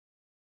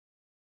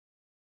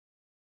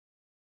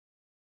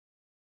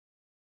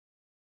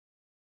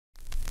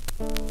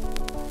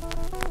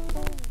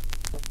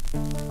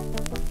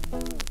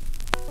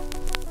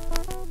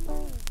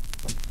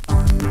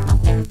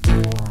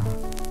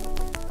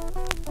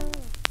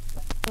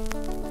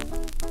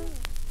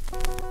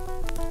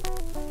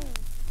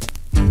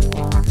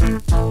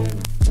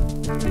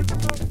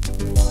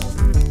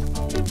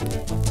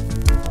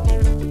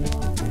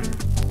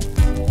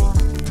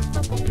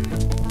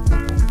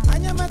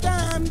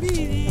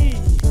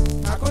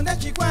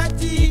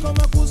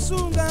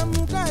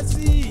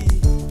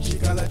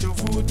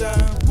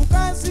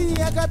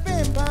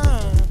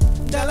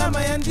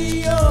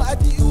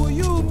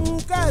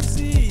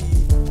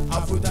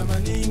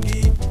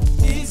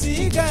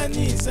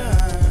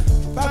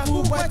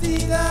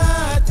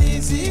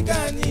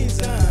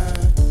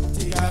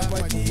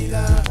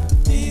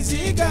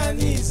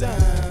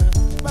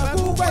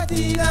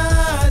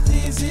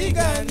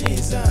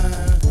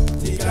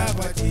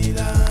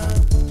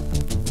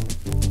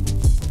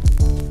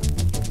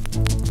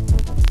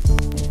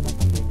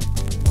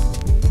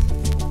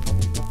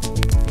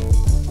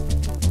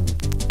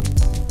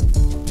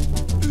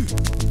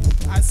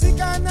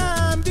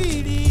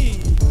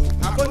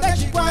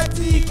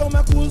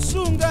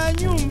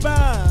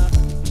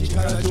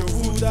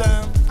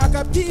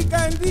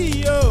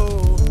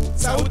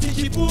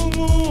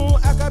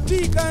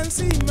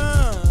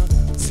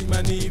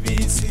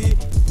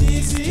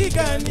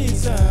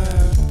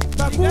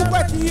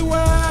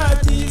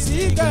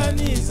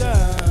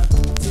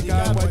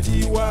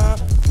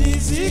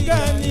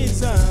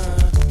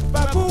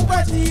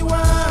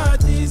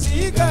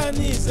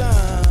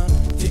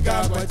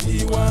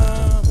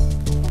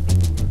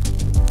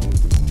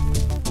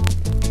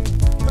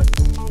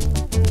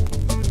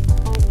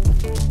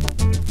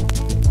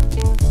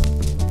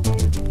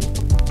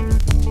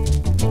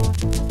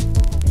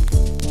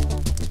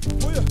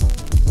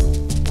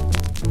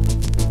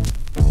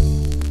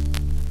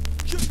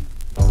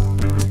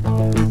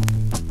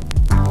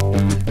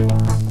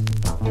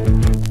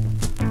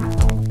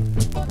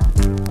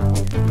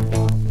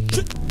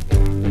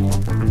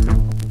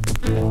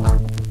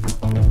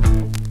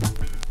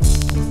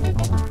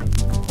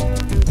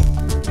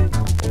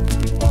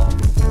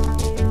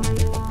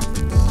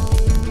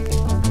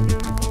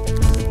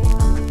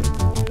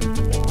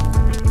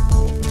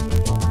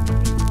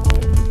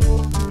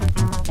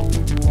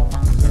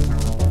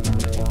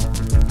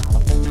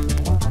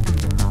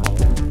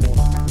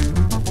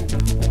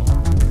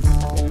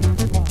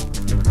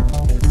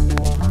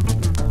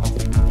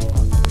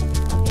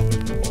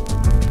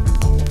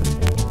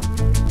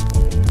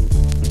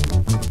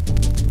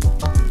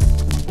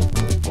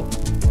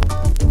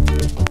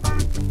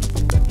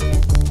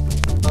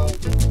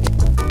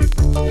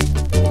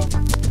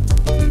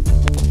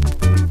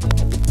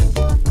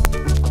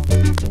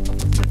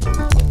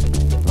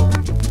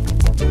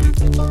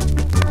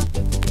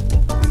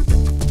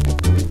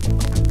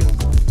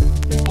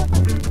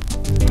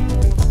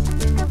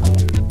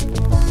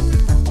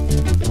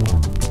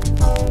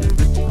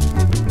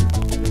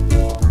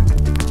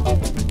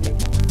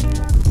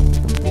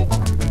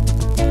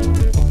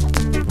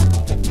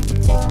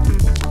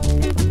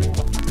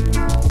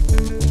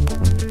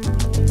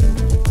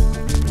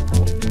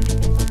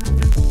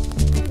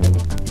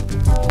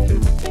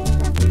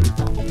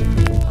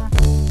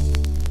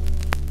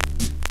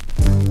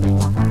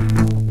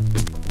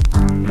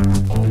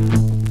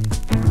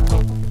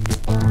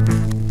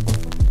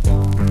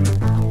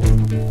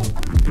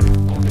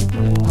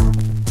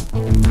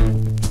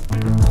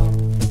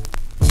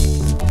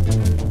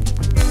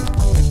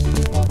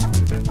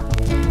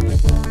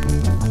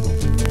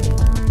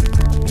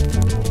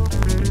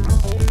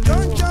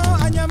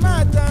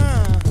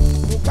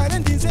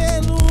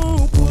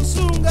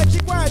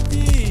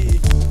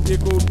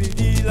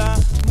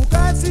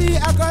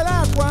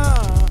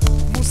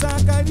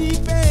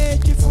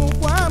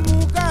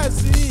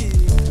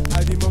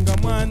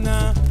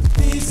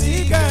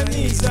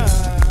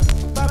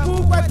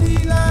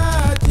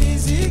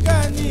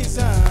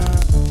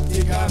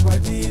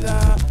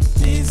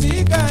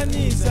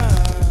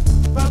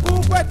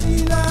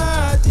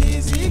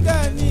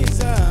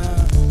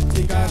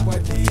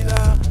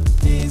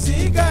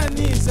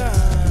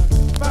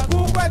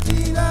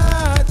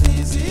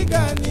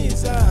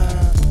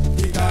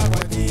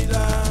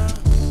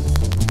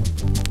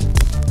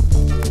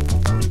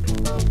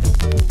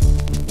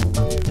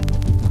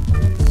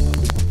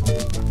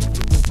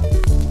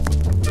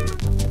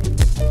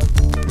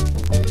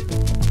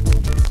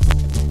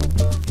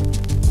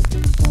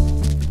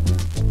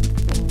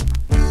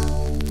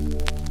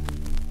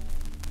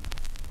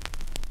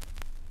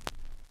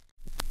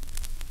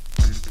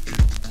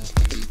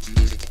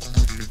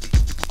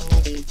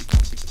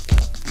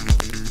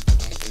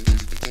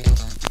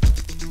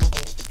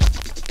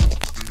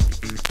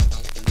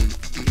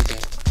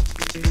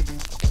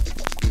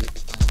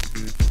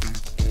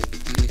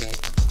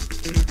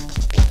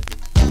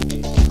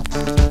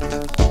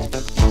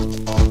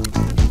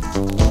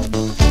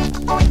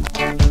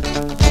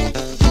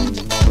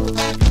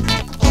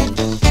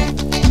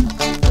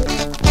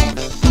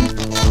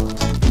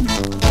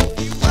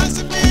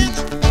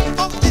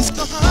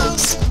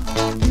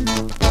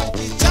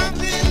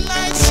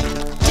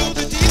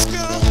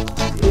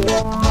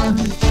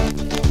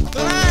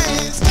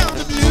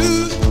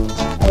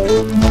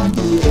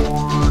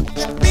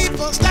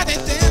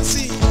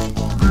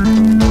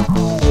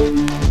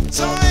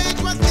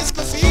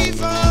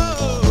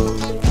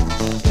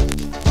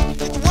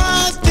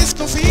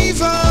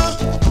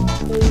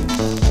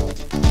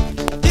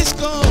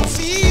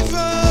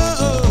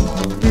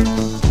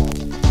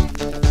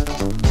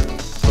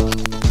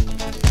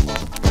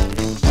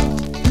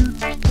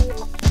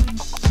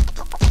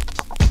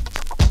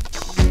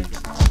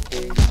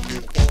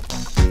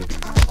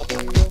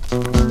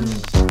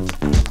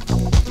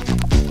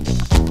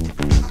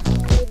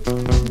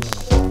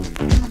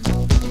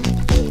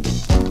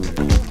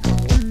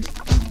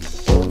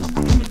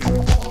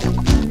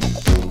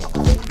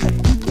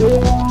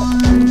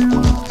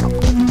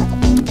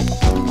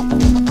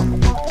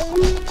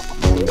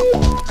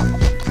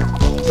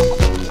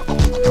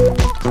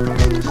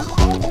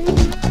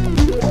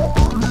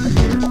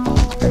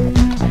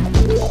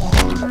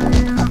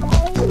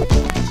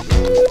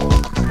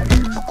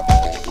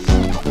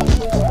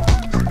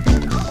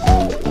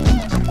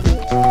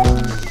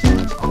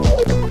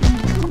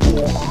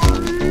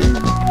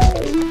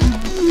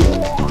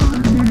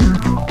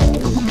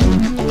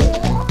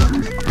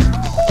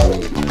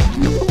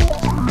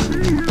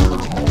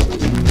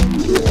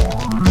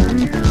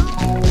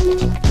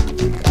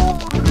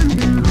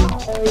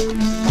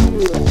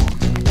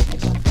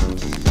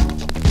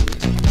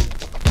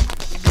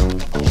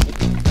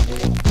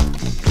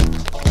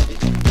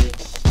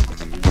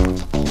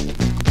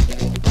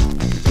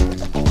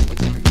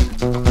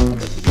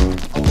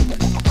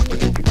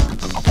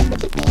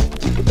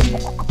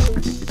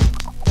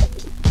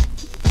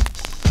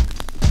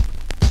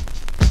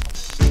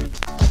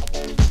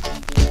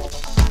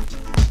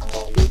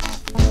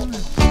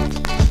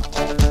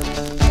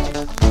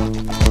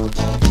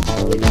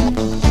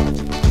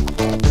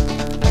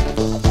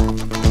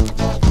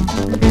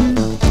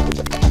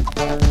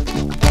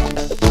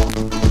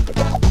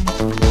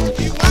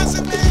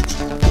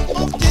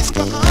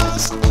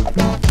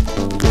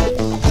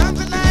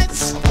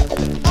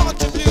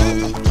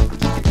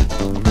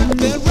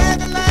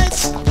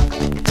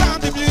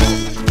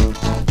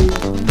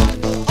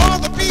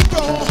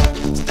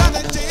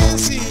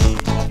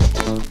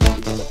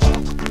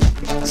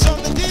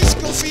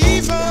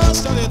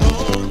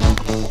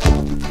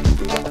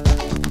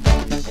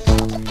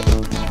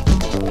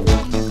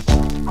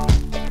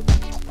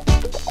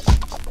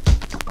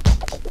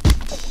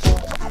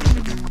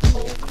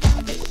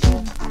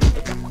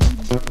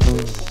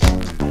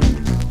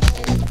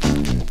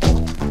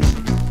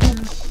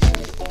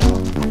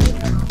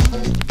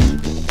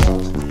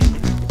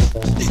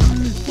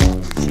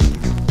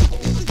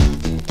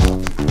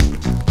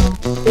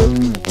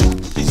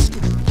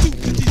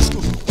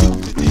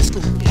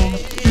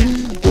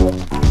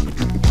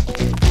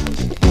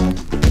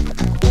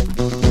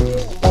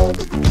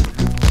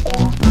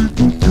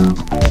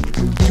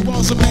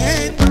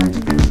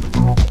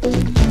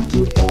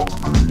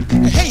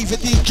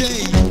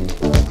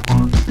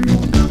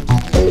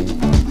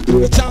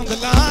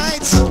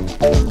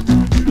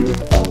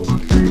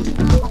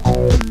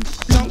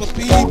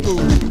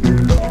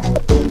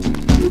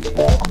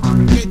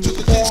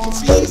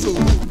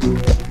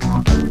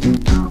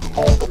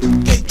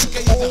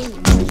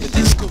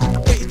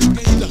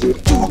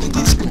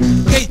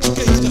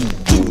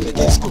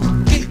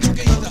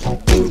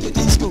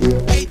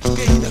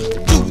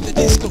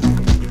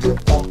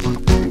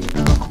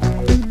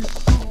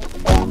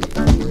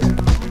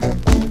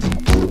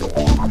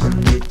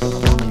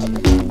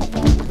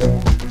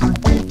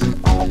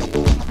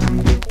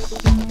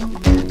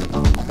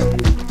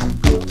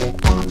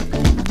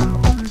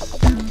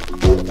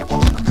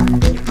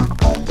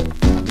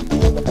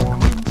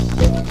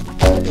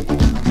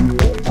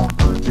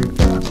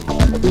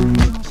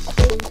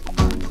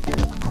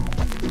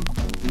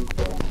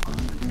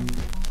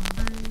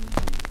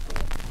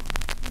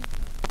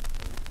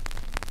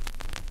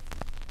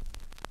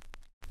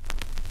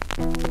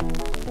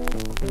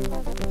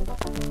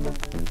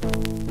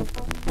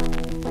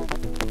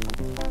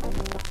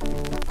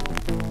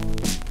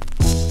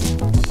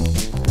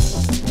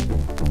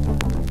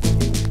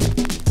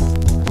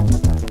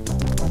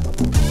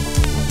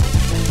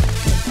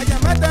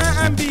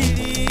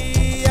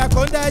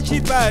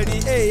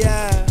Chipali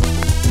eya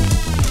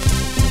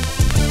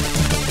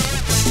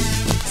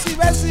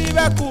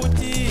siba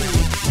kuti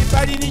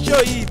Chipali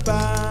Nicoyipa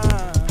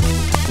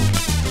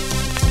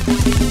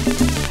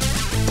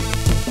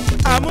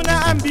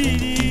amuna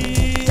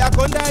ambili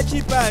akonda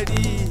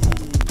Chipali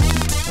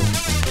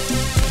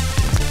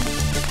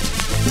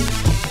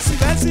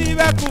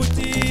siba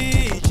kuti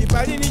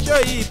Chipali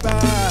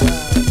Nicoyipa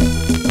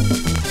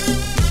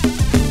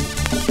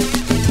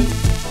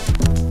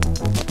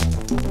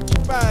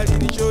Chipali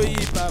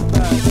Nicoyipa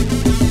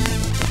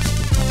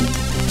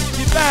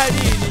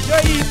Chipali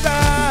Nicoyipa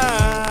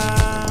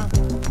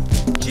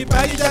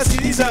Chipali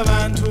chasiliza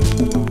bantu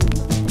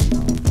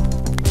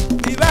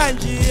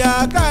Nibanji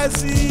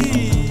akazi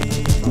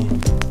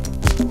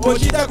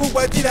ochita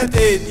kukwatira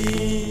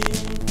teni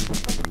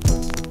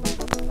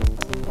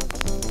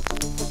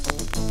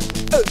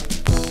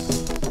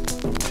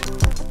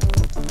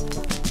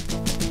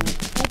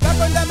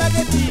ukakonda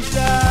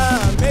maketita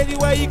meli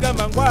waika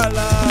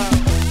mangwala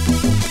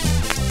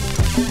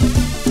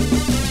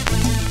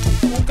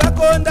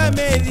ukakonda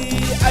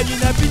meli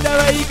ajinapita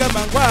waika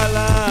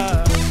mangwala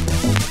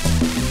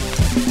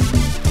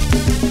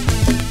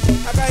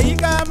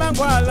akaika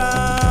mangwala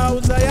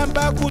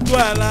usayamba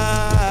kutwala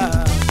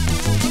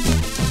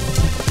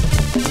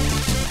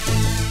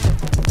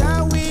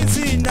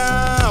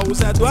tawizina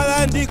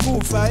usatwala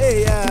ndikufa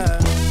eya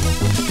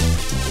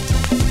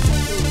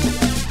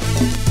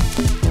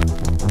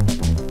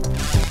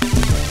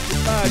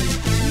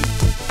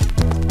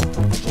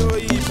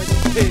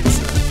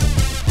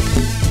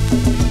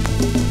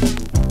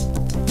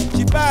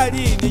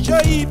Chipali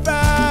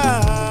Nicoyipa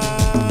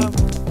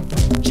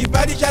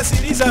Chipali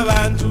chasiliza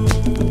bantu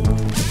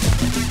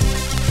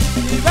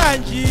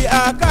Nibanji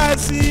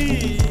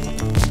akazi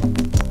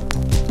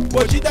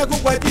ochita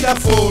kukwatira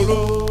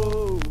folo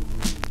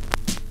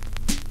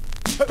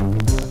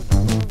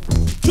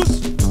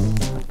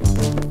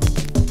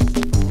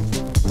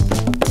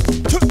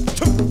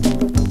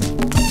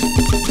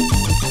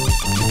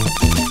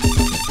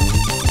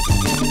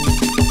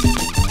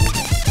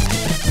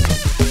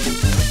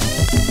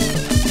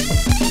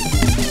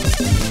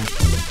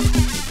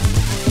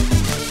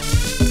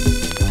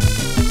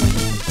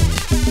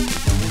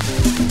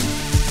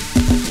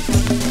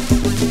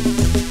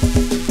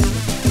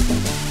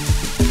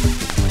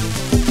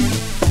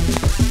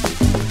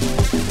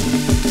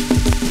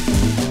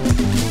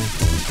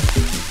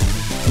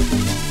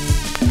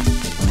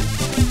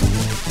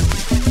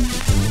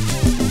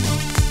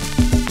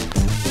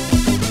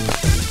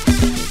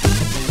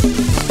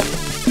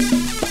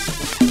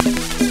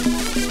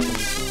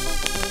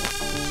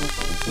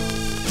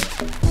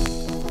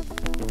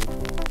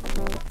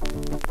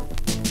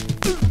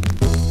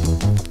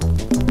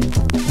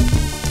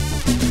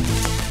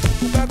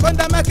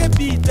ukakonda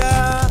makepita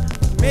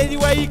meli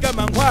waika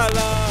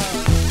mangwala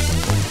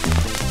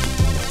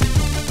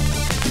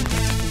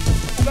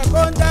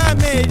ukakonda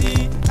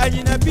meli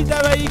ajinapita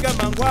waika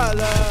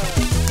mangwala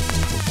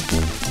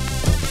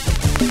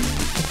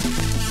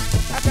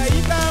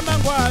akaika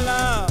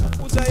mangwala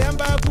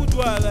usayamba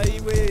kutwala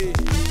iwe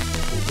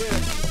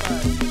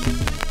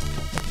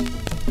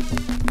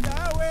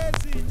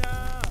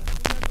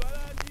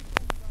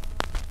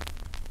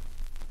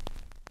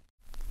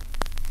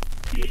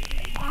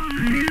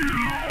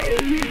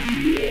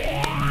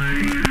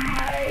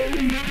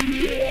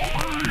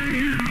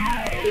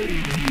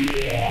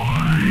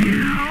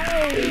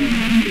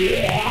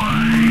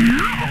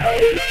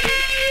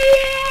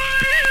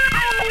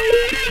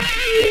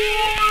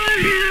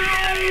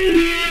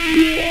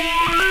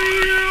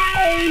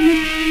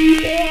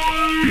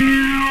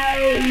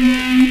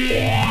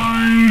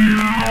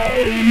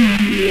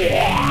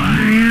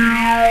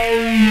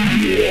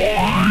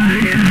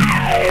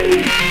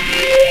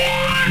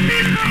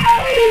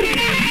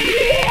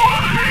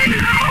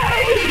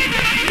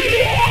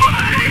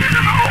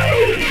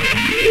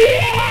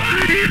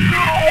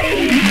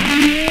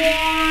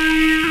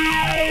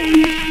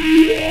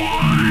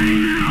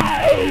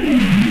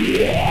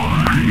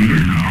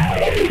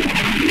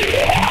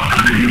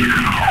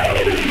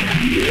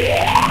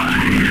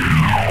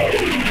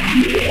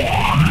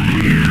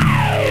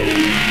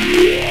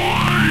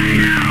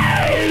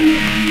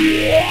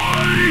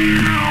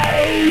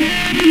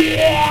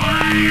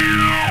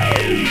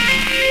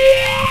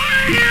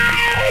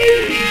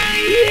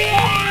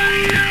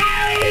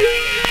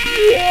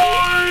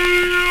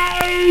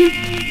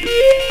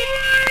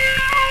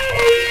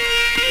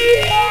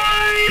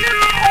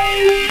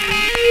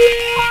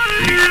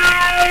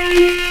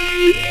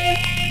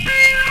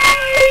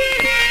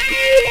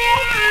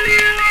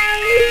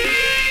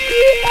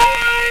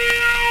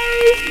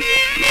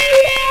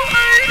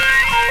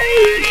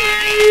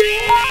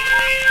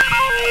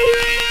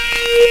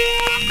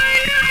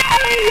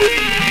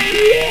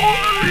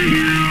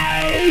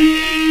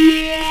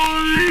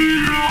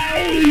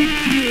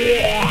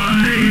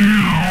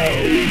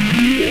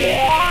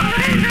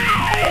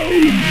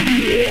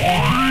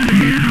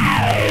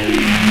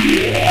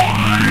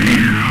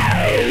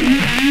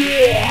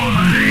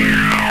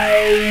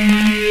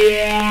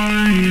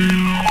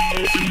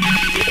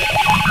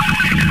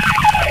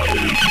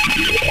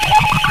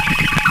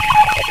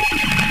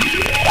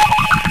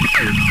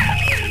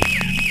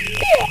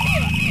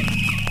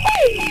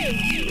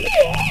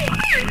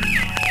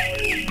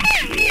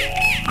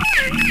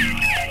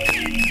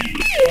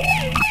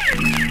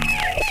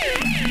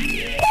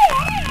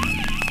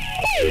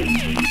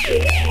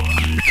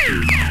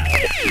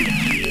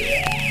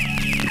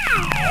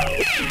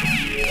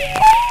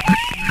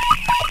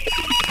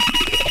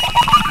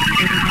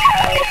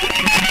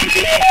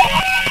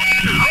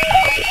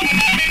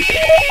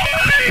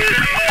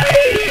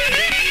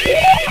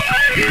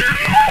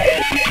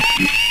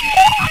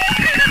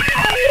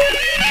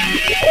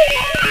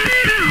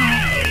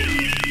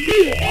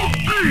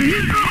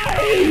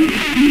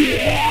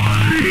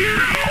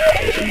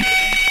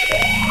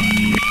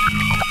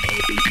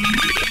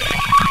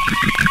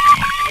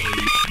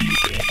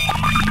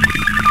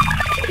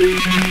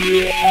Thandiza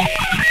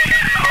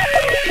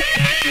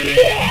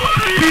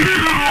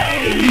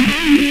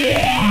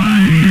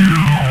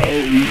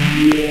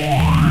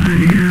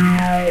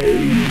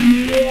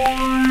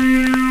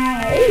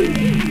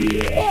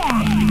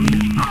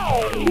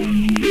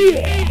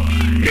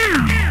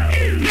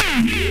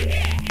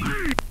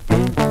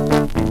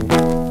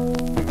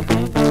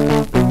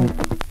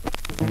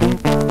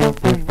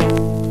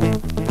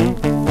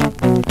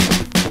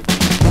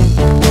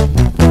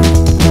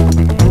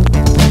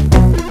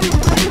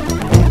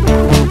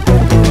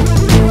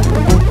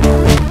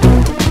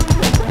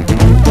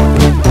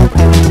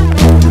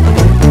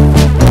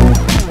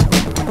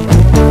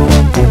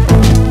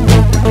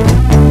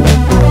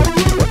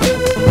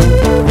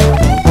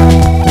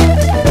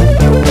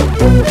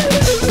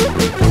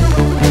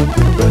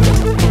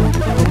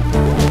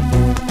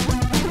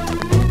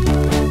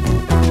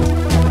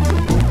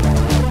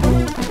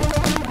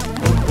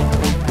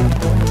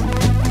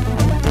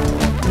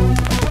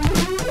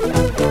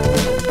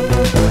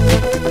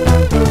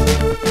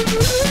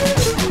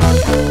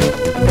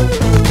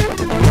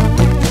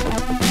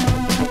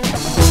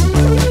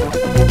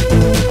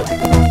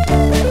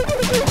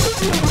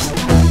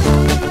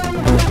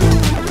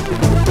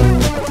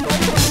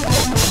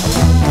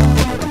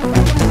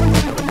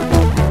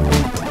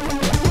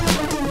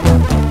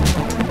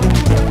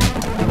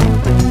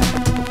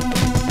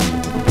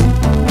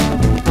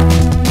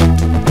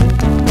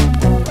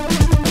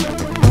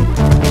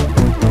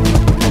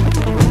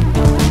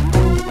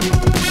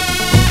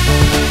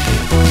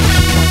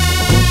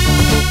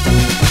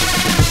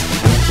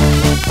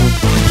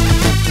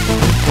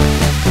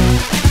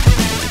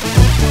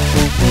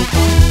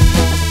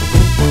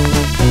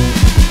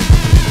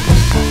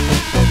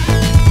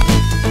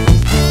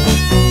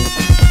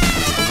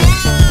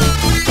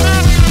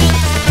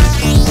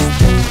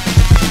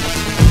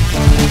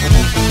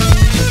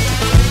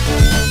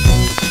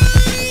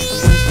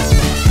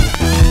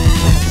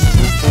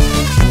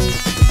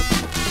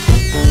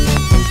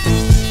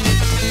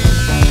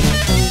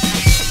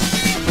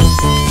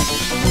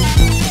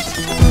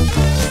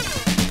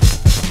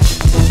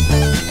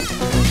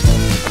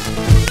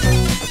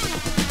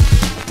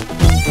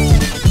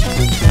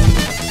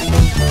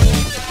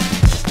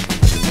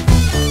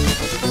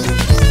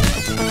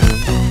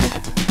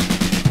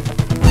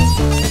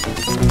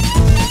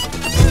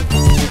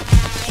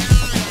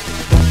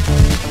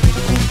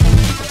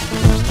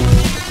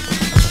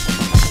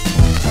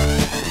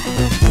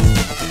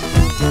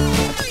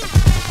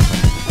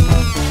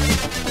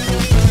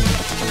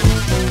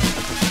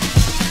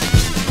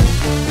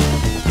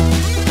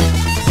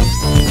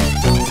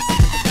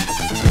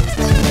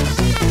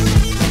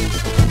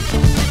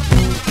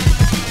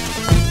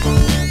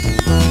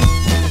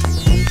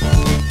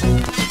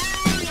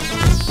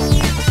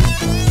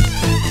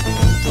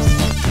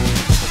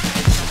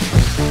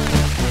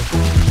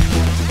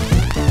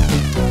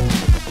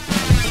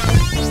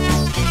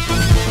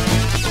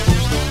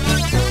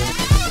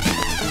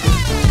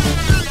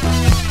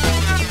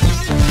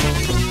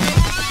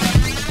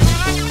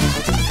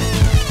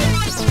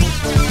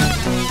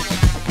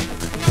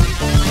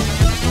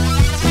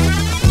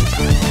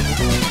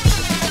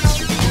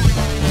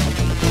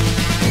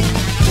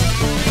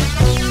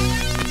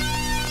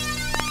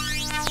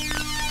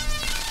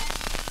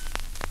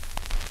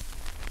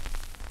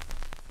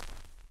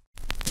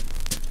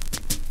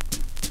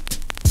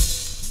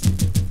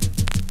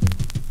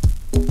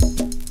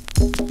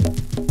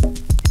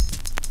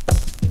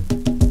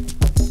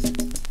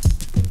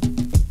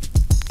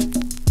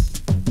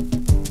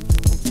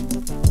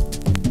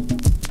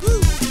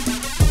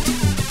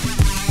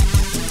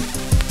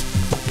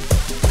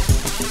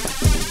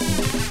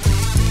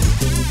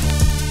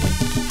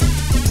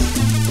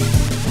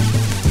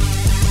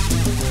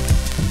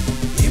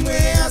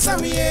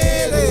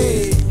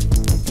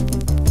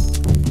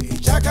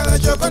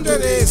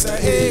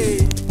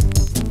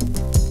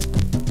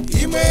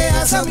imwe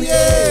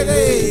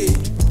asamyele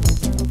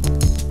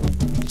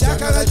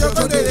chakala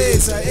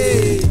chokondeleza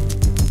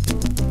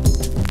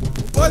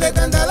pole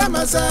kandala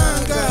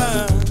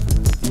masanga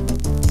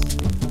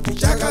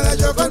chakala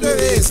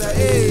chokondeleza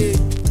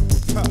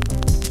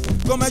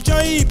koma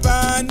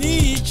choipa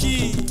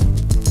nichi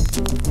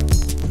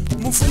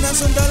mufuna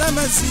sondala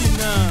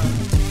mazina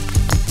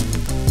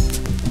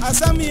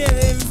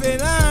asamyele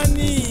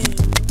mvelani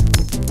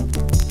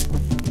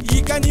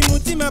ikani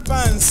mutima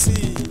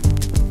pansi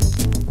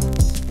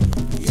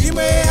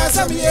imwe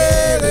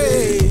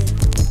asamyele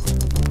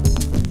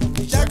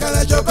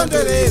chakala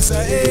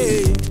chokondeleza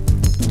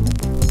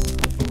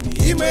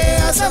imwe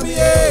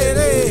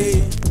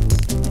asamyele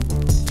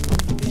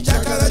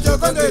chakala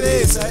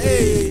chokondeleza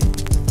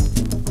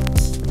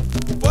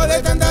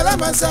pole kandala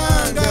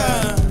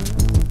masanga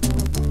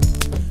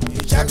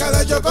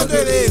chakala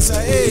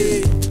chokondeleza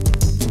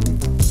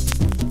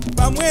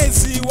pa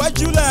mwezi wa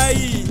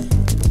Julai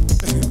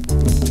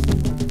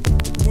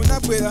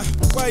munabwera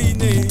kwa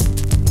ine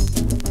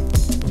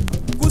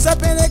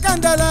kuzapeleka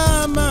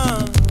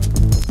ndalama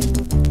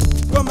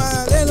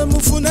koma lelo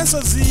mufuna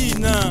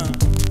sozina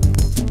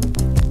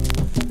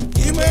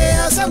imwe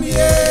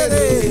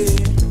asamuyere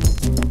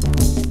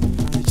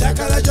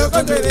chakala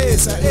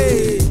chokondweresa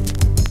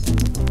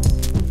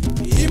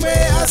imwe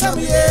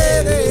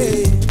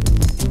asamuyere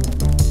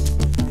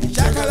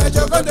chakala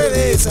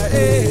chokondweresa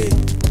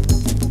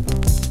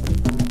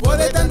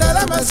poleta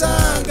ndalama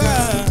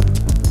zanga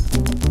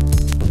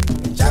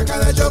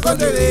chakala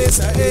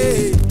chokondweresa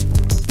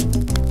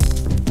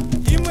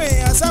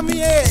imwe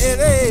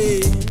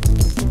asamuyere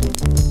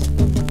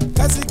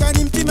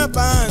kasikani mtima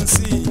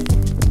pansi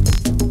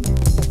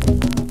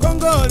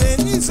kongole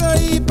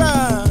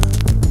nizoipa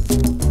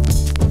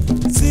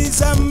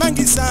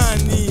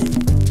zizamangisani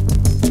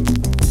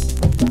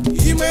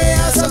imwe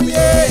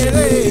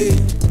asamuyere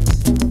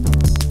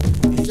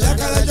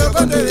chakala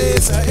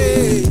chokondweresa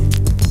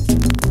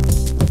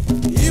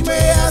imwe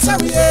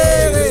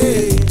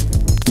asamuyere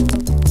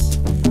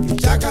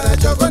chakala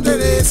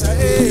chokondweresa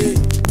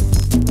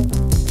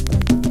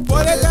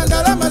poleta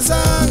ndalama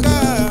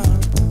zanga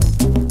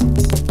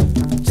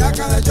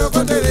chakala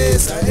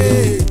chokondweresa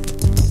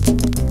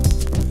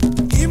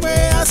imwe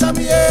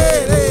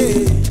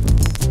asamuyere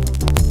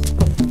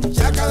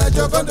chakala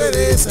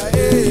chokondweresa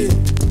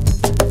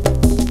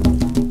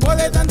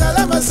poleta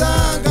ndalama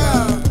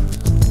zanga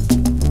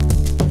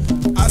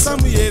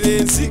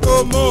asamuyere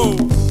nzikomo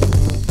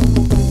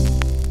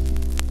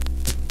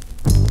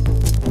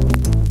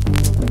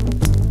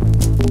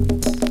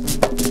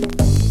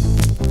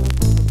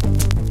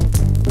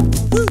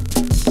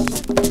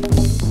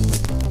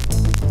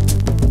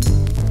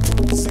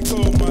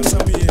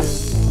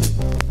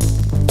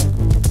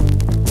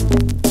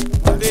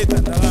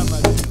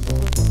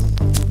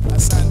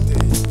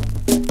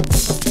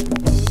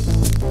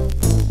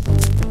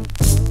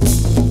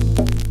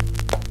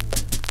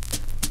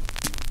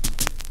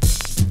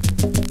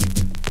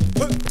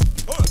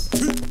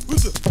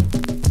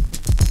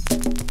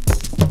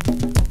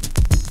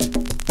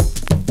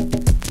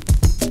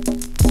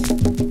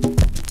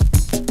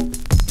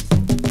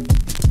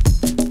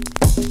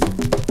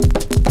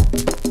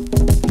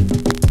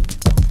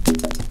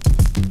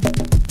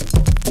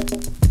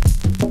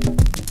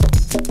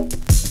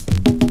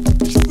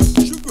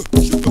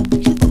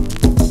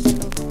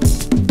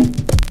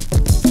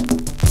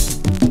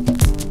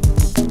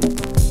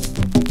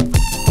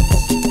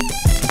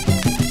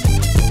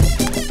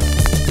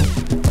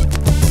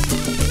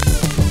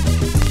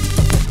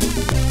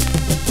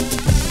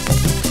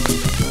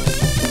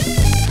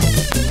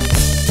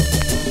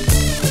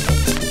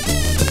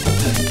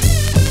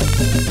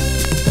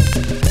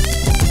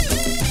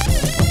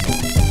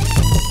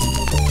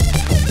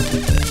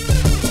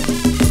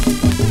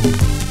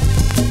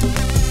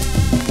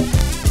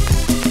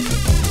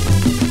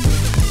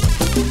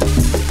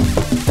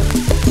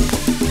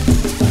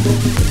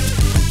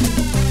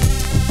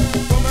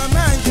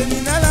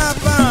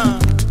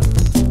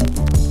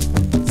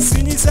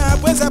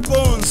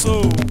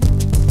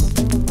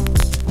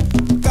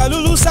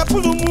kalulu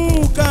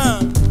sapulumuka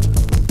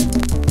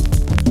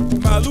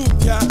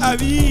malupya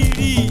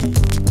abiri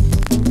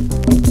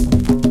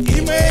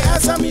imwe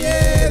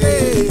asamuyere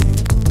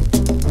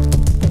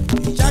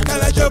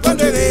chakala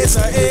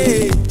chokondweresa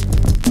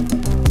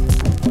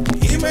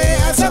imwe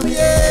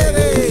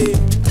asamuyere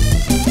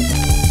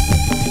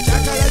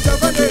chakala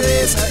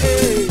chokondweresa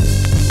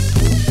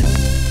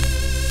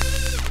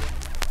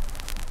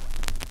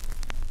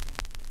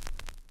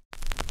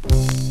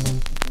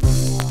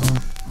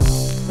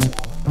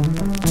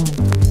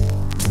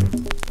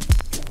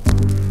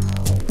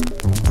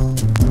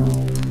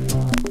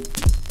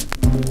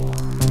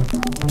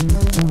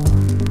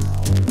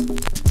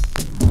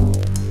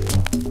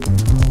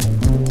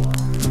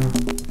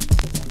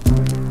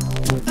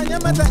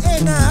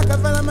ena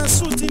akavala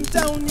masuti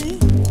mtauni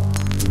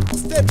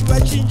step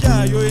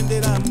wachinja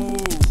yoenderamo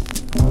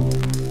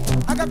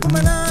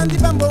akakumana ndi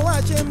bambo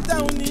wache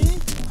mtauni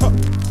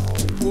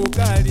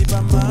ukali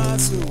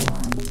pamaso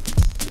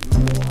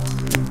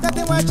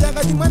tate wache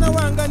akati mwana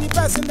wanga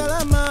nipase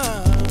ndalama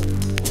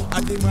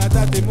ati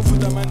mwatate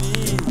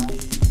mufutamani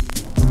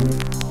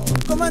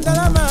koma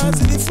ndalama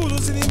zili fulu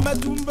zili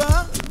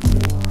matumba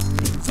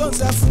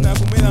zonse afuna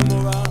kumwela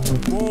mowa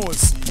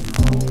mosi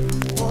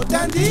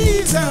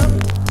Thandiza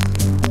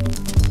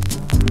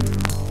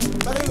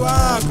pale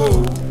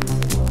wako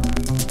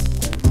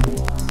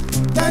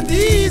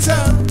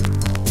Thandiza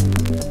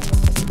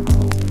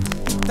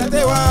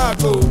tate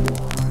wako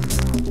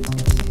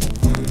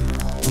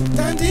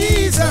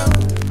Thandiza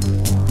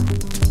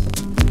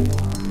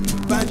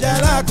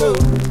banja lako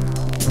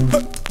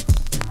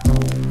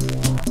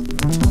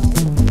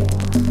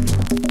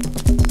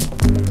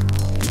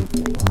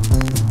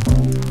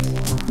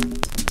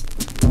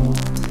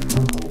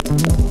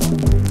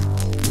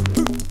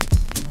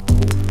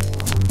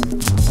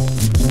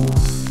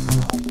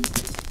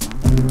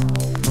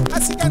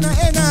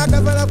ena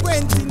akavala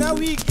kwenti na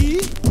wiki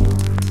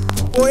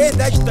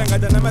oenda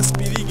chitangata na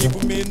maspiringi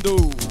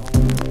kumendo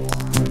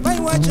mai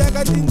wacha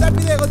akati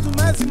ndapileko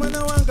tumazi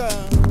mwana wanga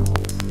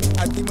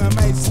ati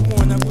mama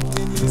isimuona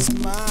kuti ni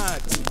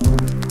smart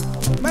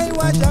mai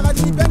wacha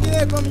akati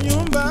nipangileko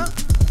mnyumba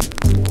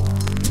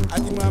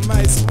ati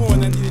mama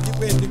isimona ndili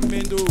chikwete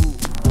kumendo.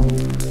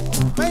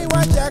 Mai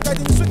wacha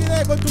akati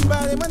msukileko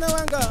tumbale mwana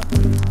wanga.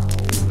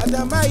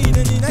 Ata mai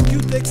neni na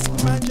Q-Tex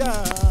kumanja.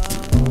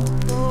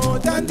 Oh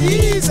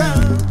Thandiza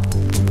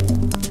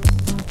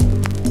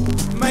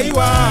mai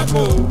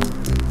wako.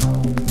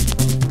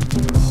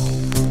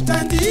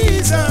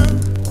 Thandiza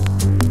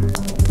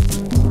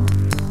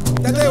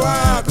tate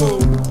wako.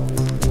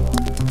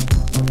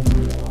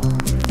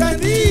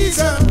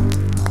 Thandiza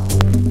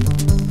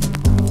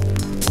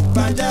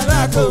banja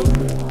lako.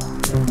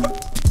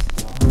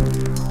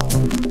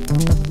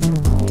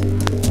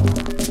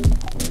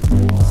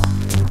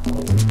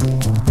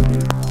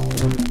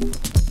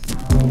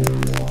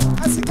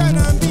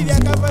 Asikana mbili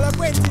akavala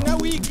kwenti na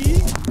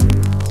wiki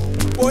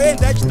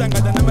oenda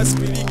chitangata na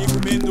masipiringi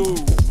kumendo.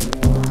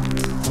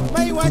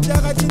 Mai wacha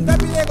akati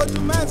ndapileko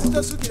tumanzi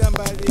tosukila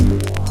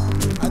mbali.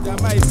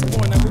 Ata mai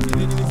simona kuti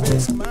nini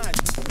very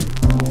smart.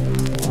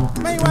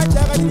 Mai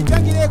wacha akati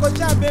nikangileko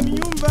chabe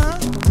mnyumba.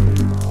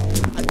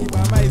 Ati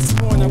mama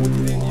isimona kuti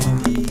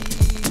nini.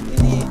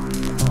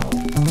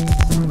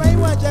 Mai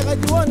wacha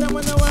akati wona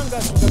mwana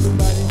wanga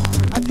sukatumbali.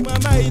 Ati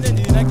mama ine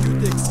ndili na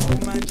Q-Tex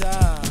kumanja.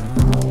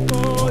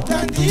 Oh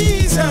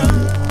Thandiza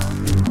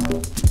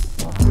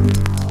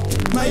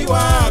mai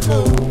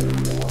wako.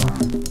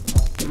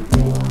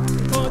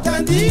 Oh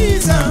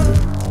Thandiza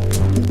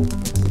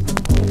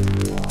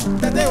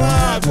tate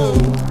wako.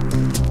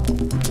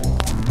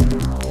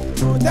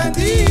 Oh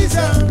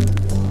Thandiza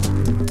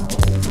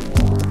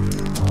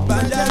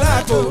banja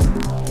lako.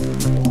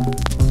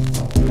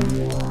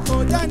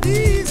 Oh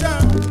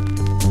Thandiza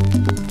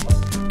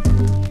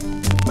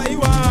mai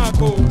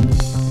wako.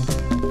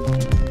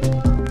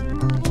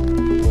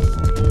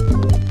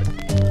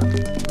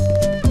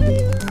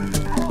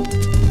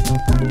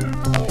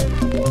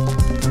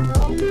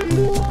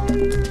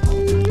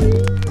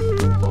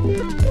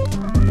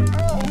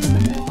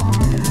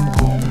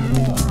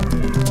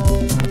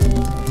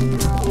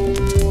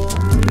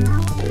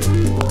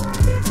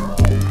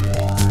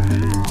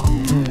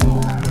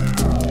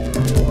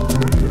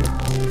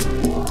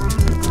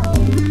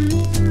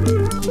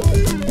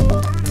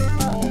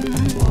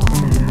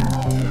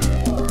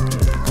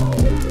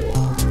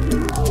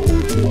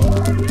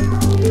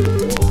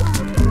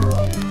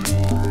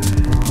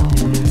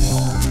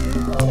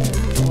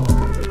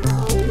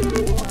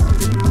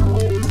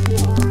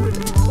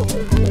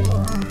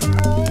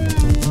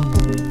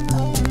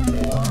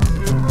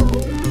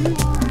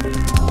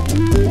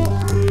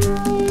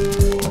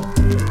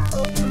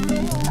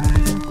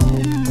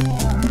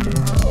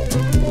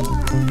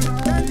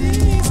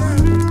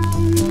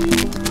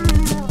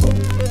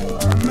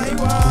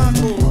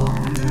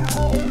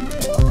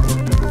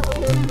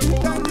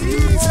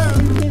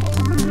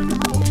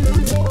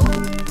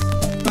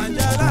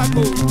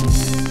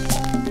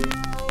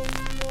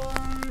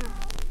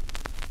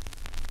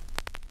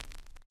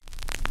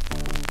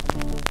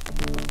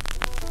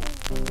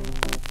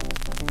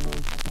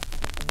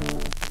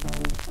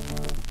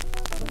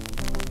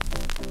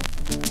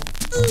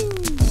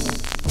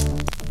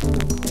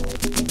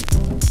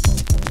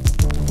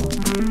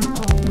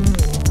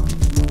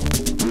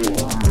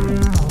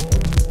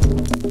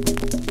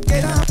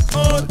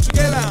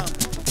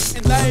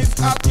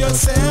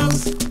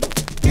 Yourselves,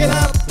 get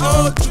up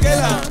all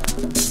together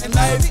and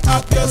live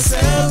up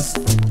yourselves.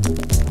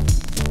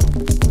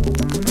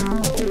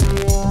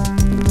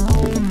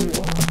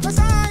 Cause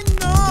I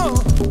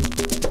know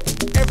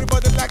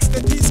everybody likes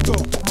the disco.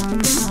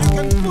 You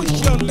can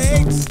push your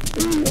legs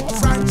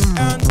front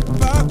and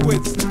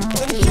backwards,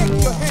 then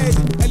shake your head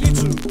a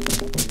little.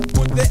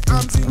 Put the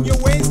arms in your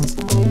waist,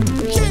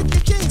 shake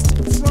your chest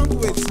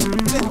frontwards,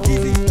 then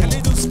give it a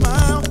little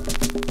smile.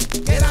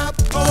 Get up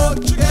all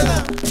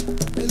together.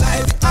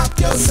 Live up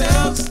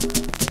yourselves.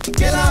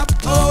 Get up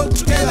all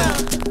together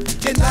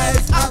and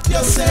live up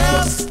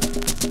yourselves.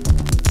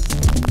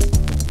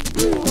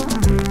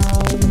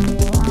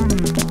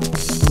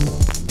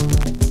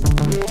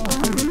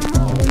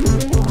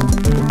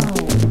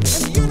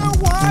 And you know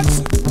what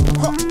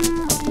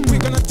we're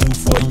gonna do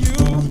for you?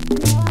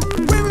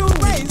 We will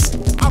raise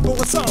up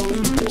our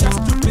sound just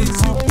to please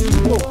you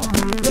people.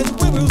 Then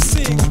we will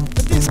sing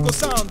the disco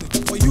sound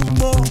for you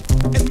more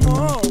and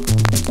more.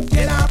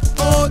 Get up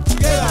all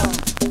together,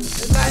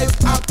 live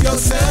up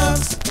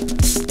yourselves.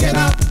 Get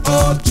up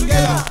all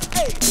together,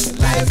 hey,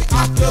 live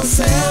up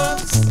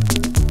yourselves.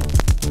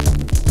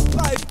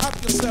 Live up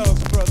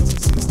yourselves, brothers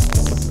and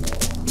sisters.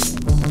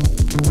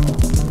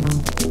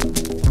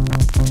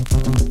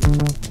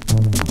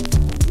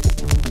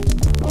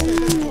 Okay,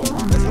 let's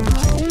go. Let's have a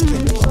change.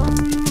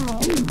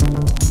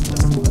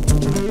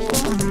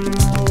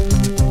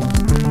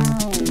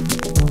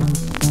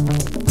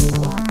 Just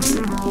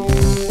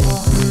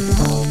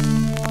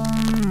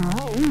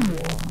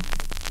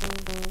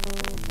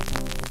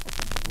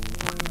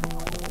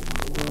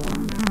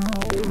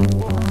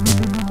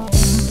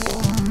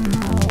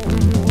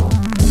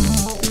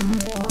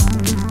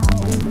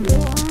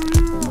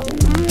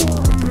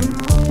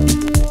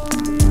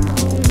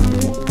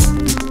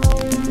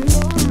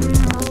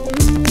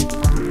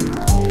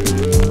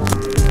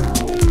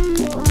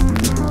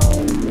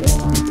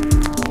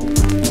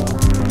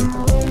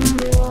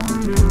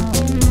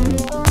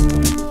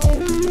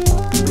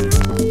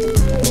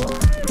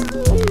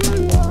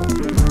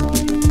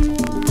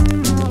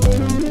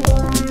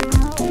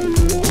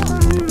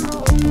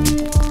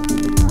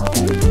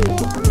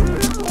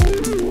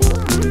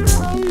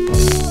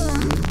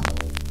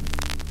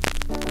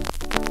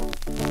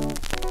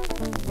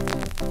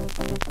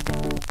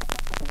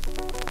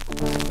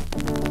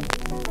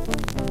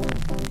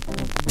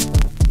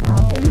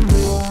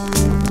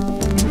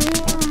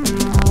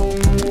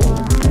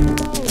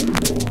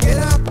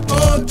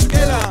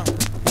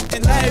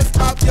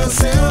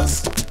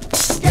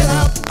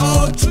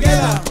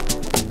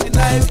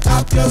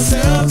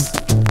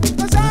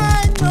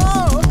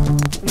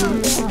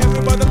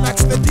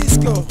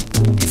go.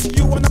 If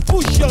you wanna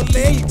push your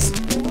legs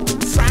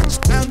front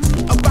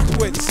and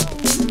backwards,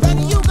 then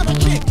you gonna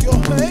shake your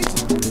head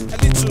a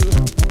little.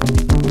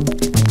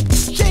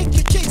 Shake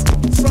your cheeks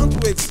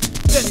frontwards,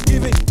 then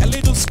give it a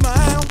little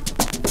smile.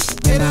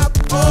 Get up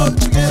all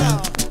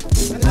together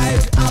and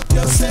lift up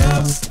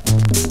yourselves.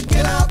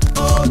 Get up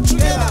all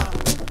together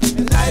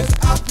and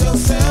lift up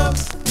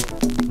yourselves.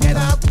 Get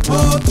up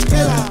all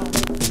together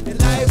and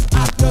lift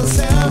up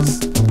yourselves.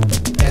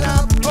 Get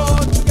up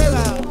all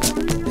together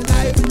and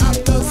lift up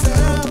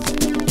yourselves.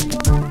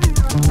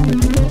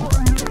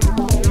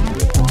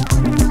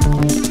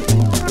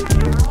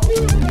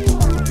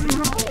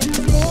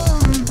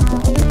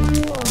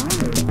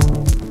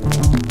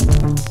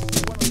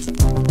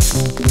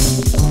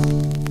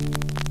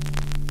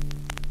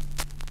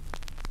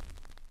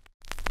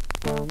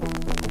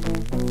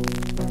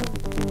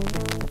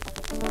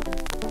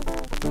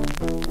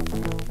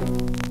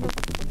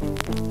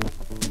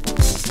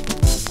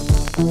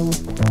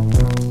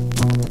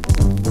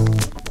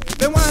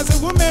 There was a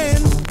woman,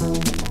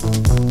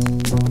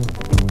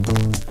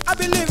 I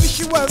believe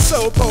she was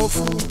so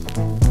powerful.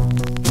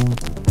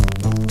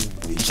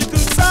 She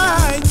could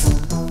fight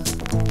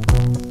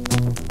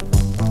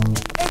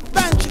a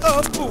bunch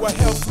of poor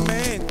health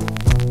men.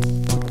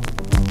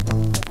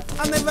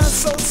 I never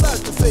saw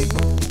such a thing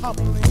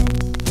happening.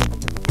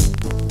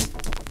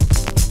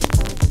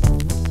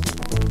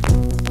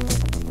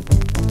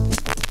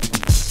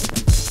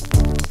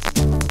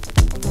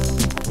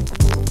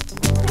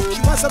 She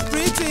was a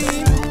pretty,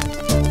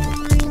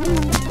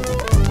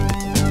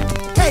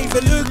 cave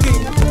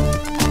looking,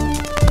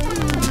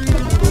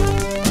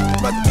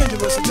 but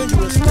dangerous,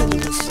 dangerous,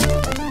 dangerous.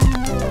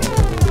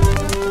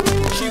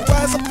 She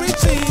was a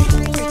pretty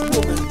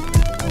woman,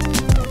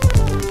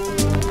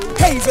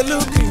 cave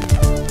looking,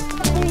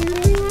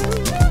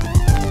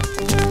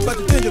 but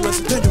dangerous,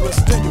 dangerous,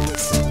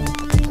 dangerous.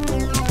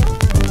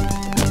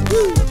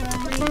 Woo.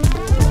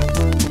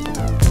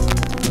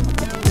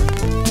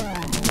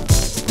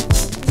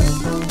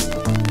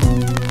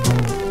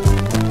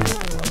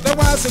 There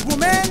was a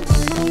woman,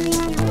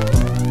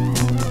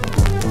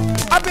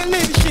 I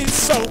believe she's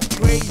so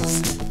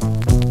crazy.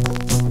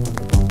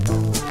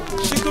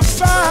 She could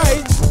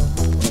fight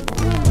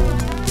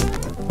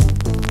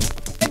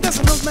a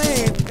dozen of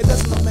men, a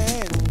dozen of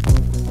men.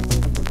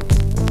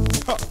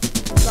 Huh.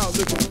 Now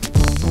look at it.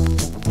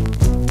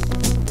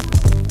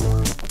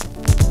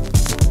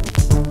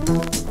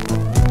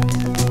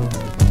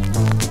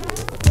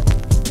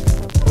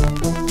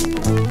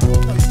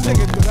 Now you take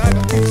it, 'cause I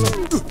don't think so.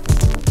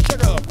 Check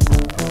it out.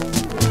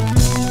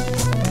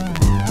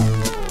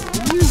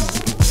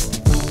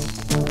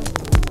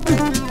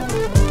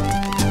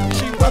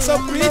 She was so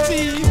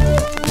pretty,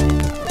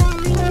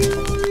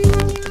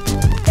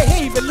 a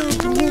heavy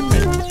looking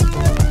woman,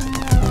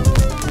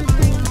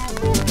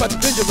 but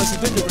dangerous,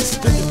 dangerous,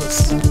 dangerous.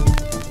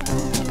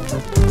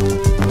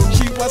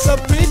 She was so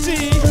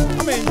pretty,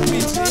 I mean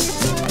pretty,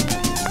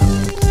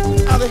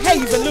 and a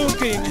heavy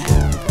looking,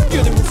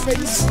 beautiful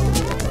face,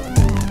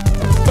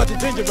 but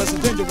dangerous,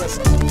 dangerous,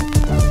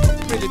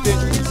 really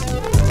dangerous.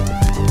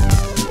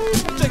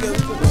 Check it out.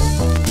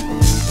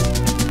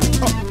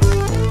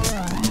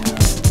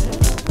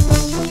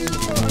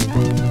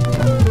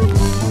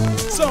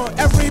 So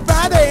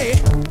everybody,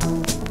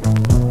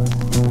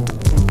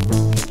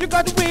 you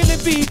got to really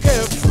be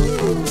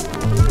careful.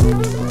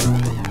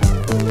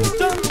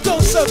 Don't go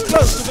so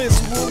close to this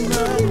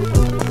woman.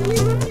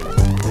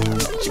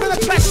 She gonna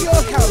crack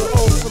your collar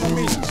off for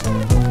me.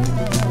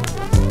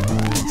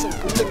 So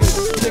take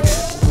it.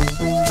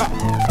 Ha.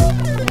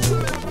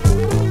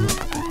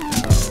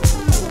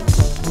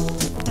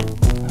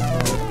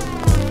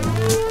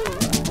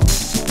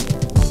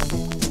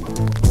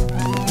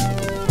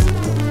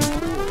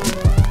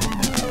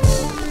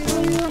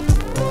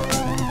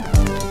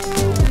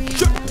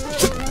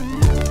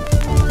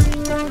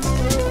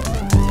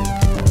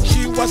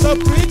 Was so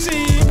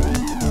pretty,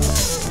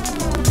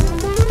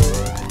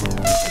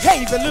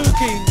 heavy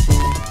looking,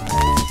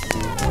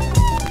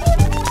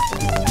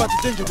 but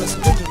dangerous,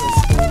 dangerous.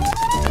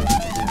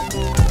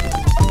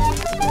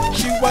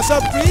 She was so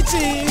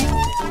pretty,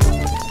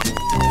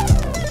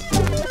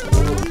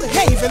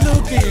 heavy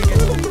looking,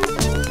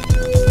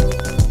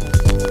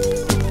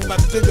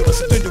 but dangerous,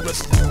 dangerous,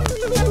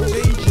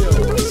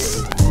 dangerous.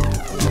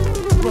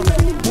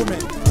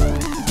 Woman.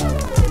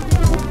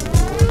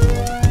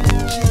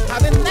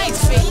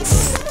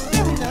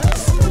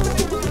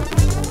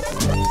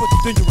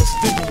 Dangerous,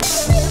 dangerous.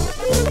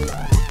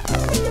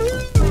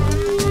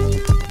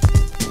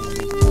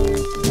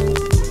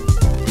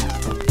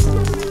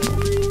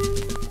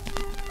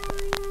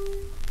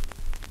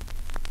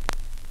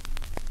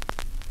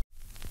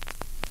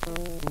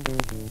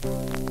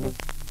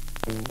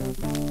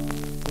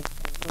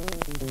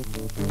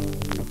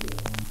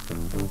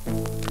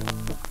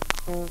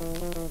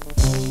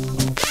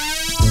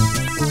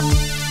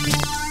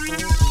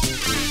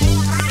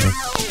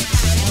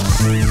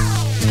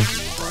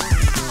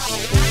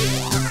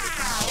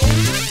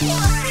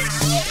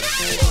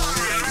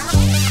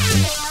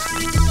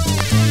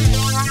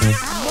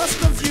 Must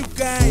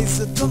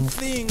don't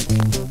think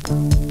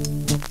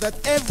that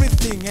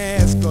everything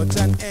has got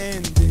an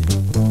end.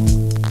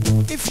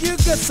 If you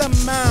got some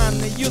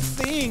money, you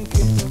think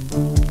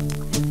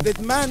that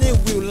money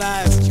will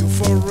last you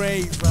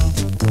forever.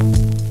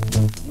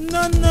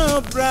 No,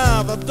 no,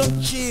 brother,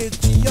 don't cheat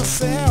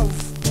yourself.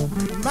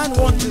 Man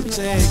wants to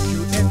take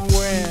you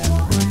anywhere.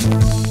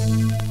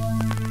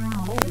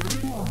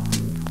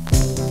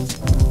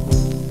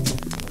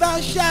 Thou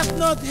shalt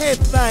not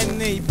hate thy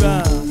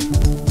neighbor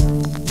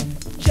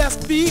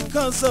just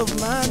because of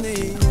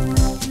money.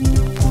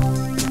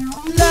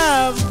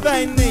 Love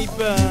thy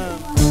neighbor.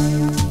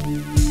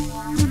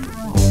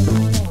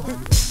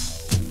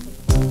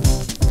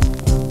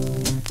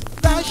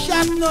 Thou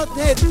shalt not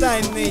hate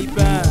thy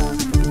neighbor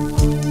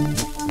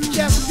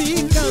just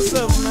because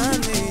of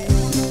money.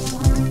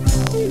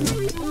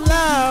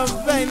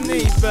 Love thy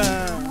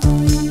neighbor.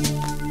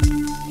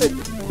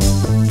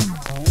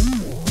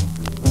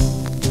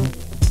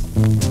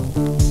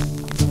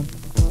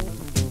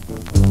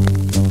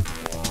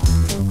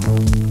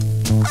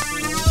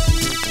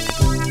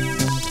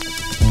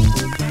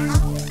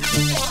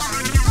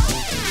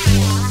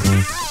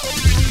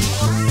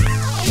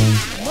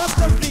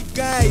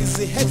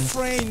 They had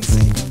friends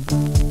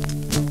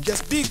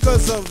just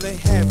because of they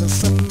have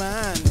some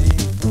money.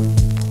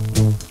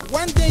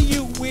 One day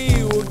you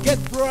will get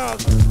broke.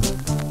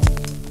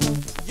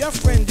 Your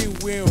friend you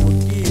will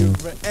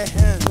give a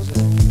hand.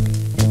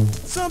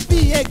 So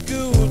be a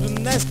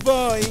good, nice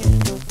boy.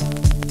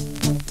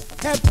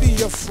 Happy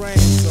your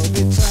friends all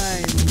the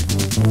time.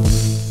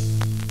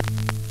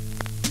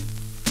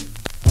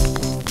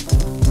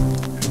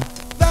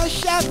 Thou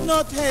shalt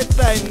not hate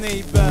thy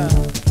neighbor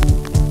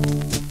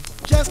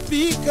just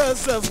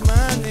because of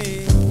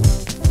money.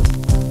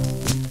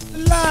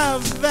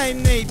 Love thy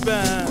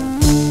neighbor.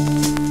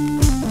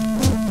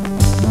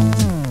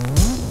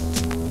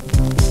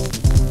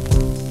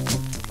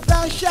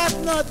 Thou shalt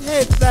not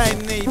hate thy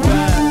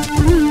neighbor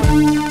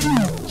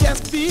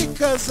just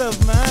because of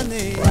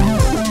money.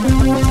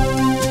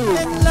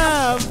 And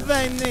love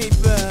thy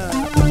neighbor.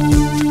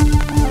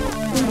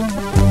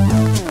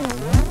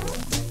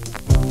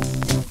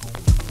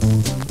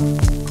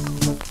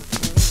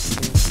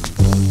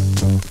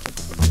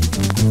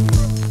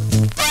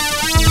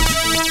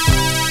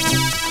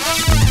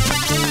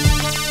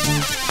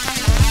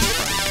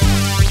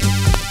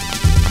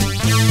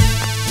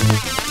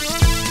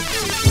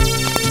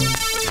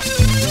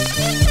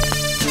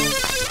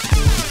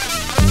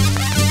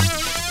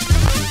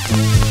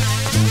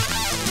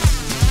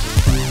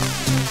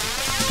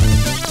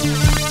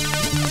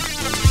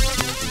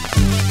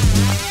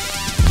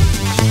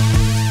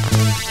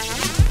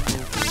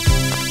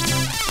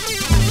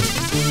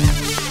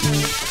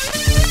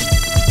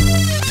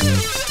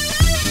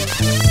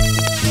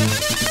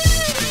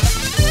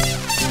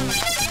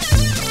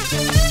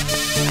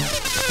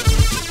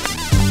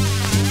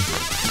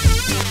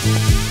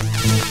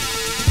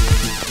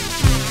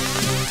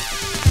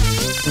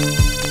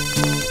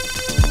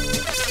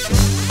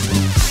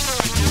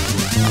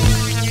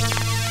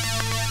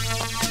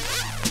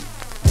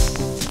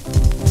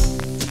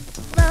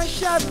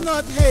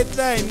 Not hate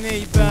thy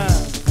neighbor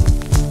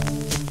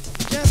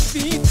just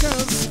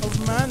because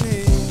of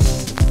money.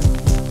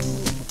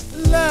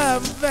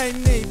 Love thy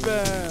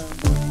neighbor.